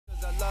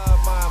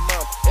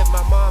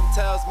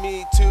tells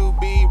me to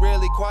be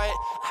really quiet,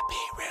 I be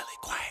really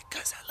quiet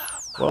because I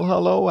love my... Well,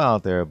 hello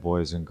out there,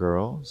 boys and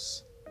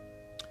girls.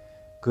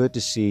 Good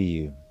to see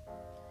you.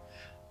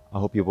 I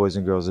hope you boys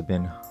and girls have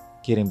been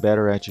getting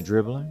better at your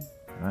dribbling,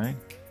 right?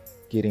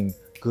 Getting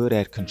good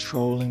at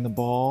controlling the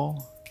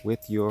ball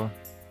with your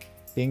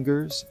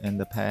fingers and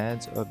the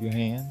pads of your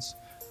hands.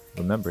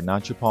 Remember,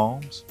 not your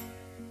palms.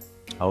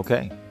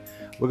 Okay,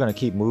 we're going to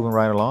keep moving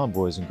right along,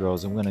 boys and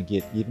girls, and we're going to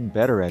get even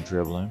better at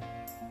dribbling.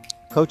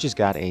 Coach has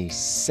got a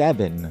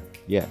 7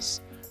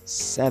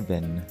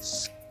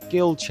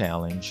 skill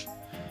challenge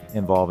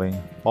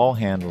involving ball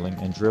handling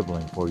and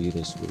dribbling for you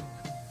this week.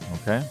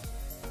 Okay,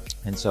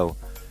 and so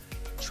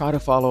try to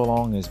follow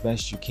along as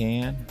best you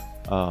can.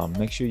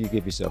 Make sure you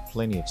give yourself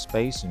plenty of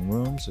space and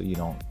room so you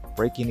don't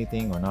break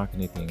anything or knock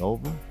anything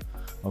over.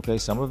 Okay,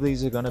 some of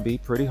these are going to be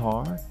pretty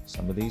hard.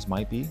 Some of these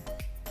might be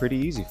pretty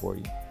easy for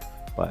you.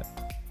 But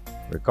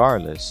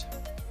regardless,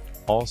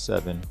 all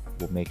 7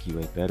 will make you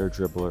a better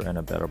dribbler and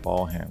a better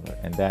ball handler.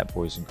 And that,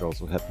 boys and girls,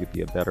 will help you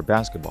be a better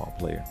basketball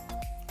player.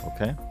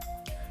 Okay?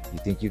 You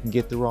think you can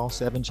get through all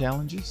 7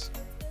 challenges?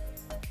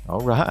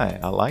 All right,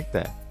 I like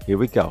that. Here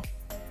we go.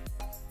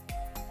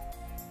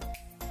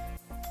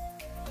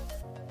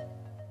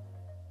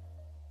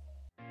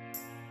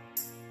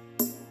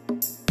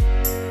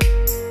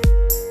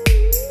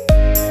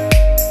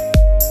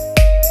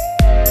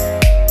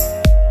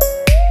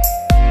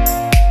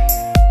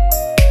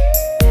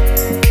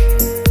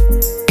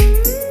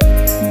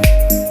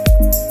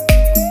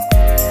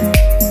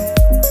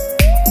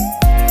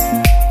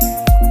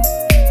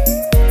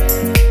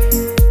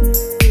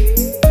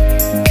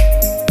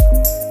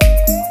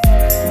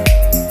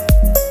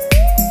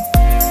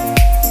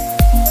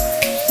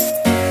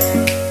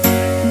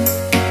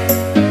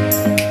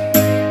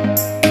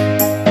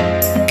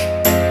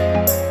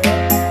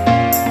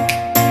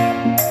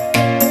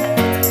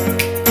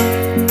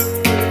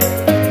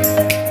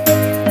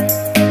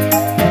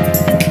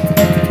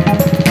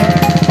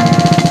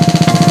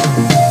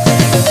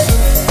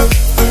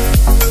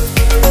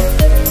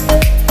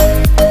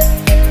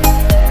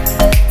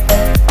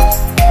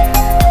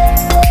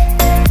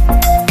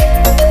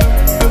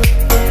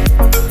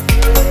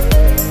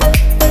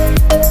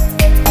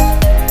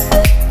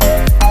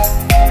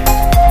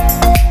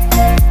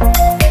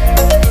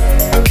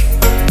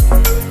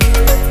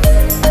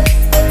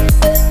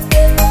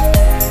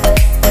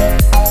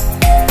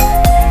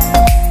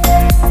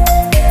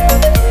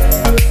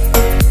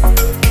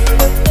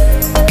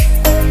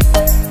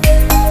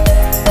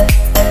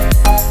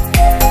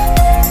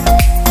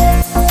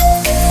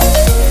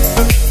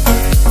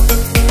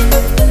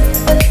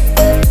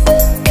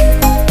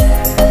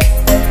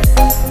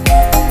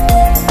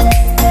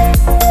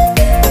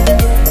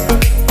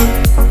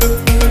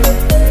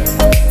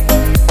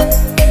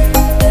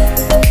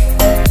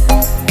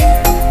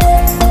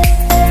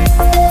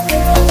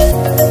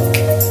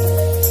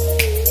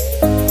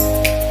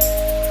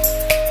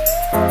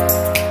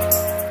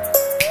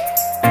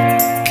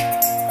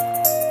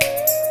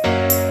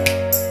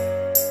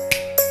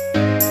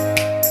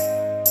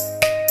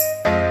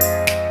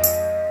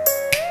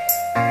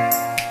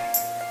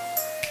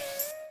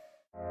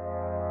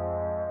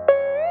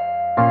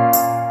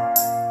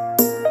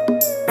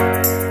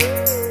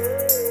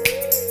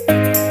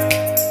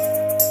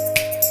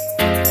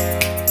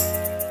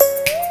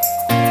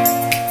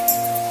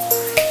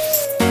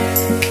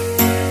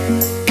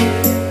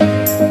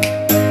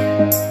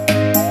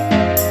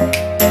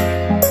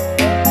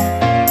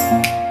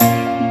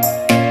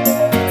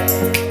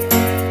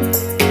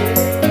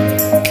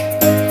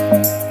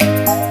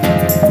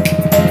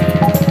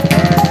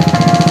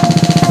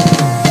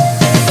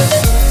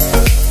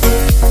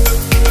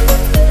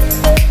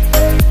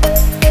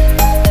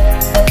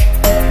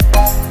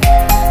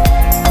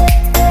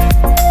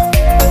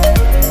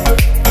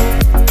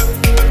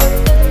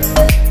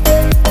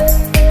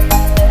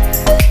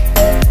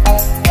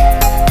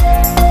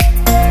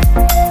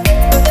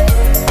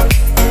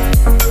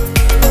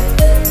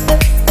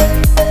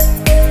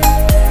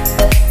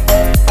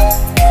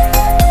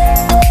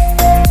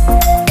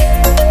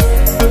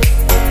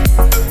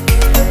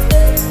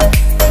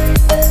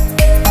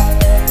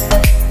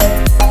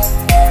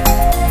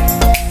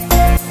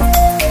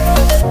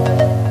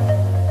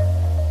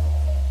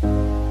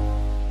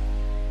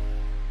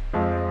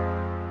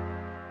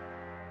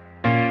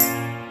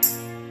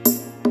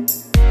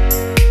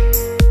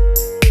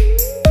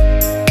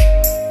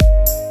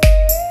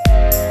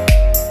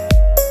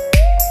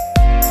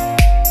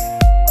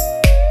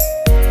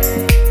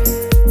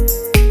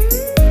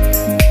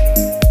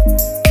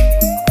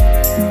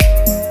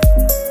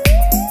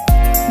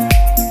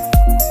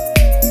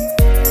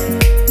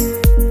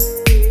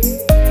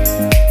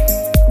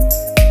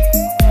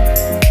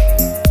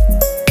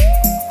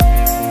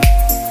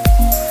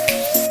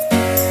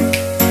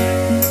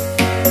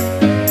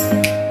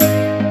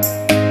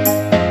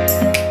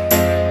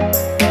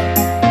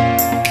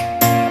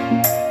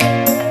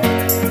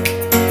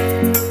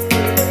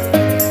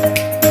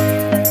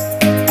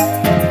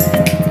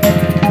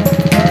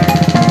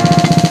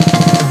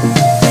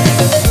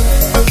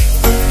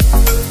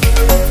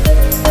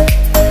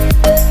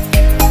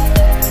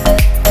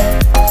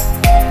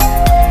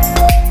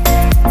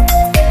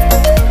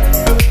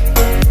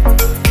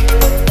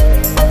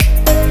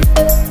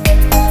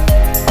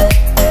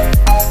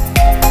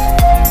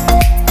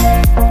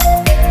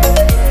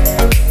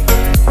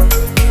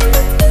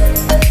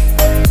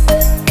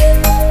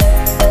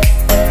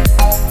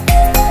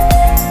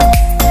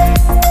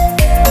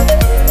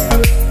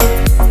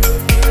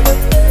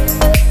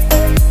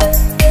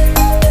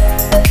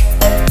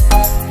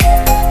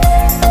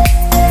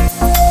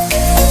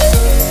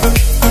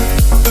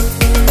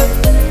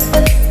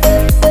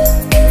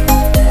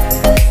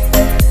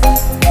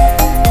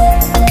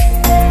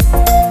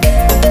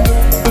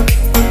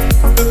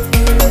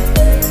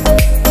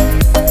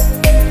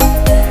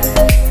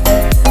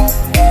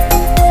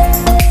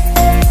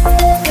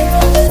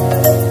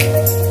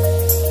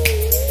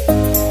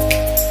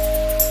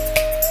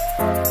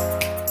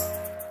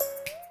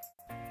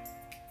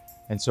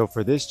 And so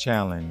for this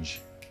challenge,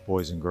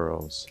 boys and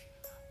girls,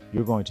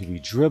 you're going to be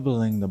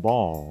dribbling the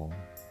ball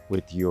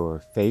with your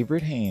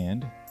favorite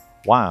hand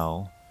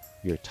while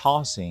you're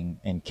tossing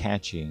and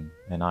catching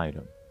an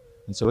item.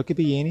 And so it could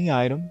be any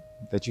item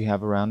that you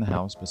have around the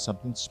house, but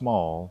something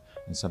small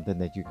and something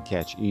that you can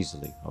catch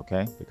easily,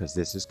 okay? Because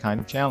this is kind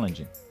of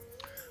challenging.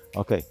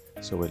 Okay,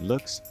 so it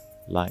looks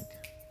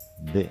like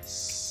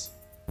this.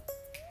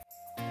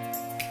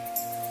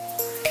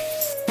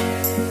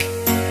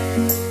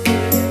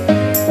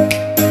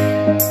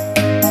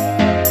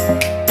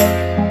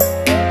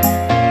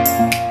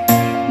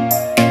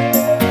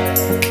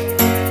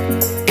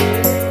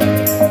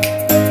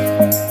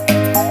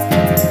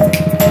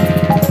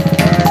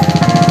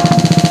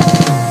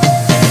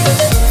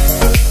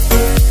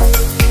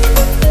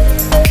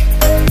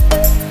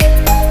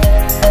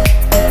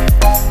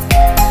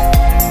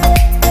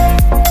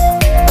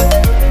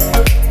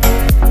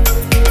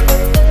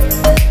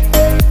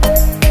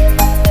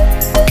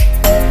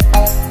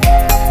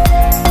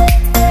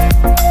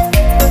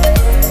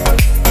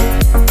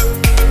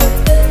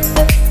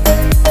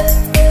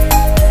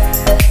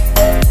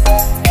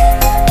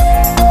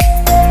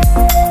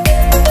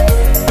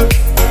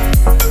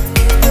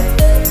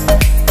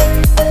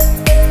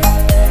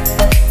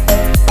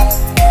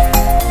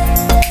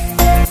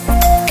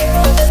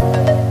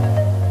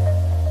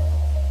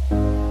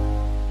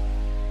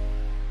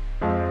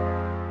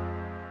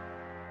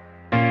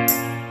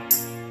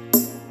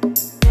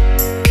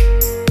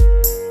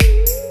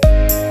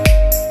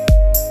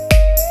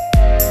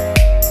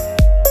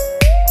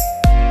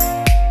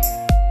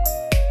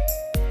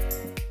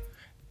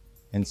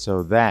 And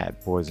so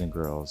that, boys and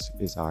girls,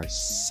 is our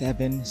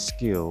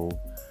 7-skill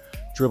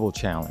dribble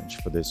challenge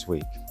for this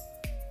week.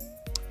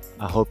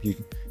 I hope you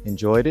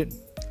enjoyed it.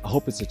 I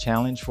hope it's a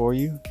challenge for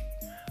you.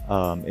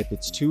 If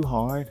it's too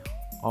hard,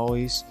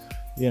 always,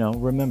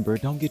 remember,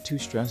 don't get too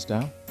stressed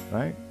out,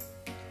 right?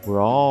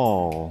 We're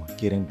all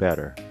getting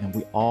better, and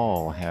we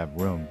all have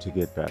room to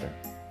get better.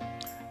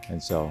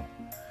 And so,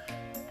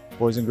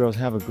 boys and girls,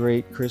 have a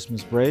great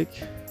Christmas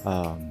break.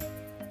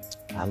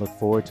 I look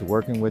forward to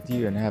working with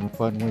you and having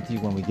fun with you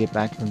when we get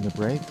back from the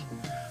break.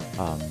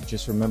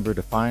 Just remember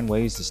to find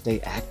ways to stay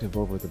active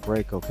over the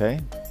break,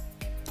 okay?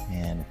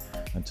 And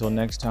until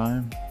next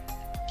time,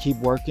 keep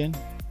working,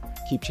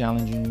 keep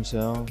challenging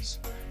yourselves,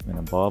 and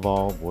above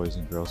all, boys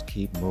and girls,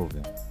 keep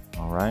moving,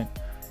 all right?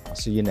 I'll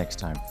see you next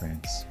time,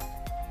 friends.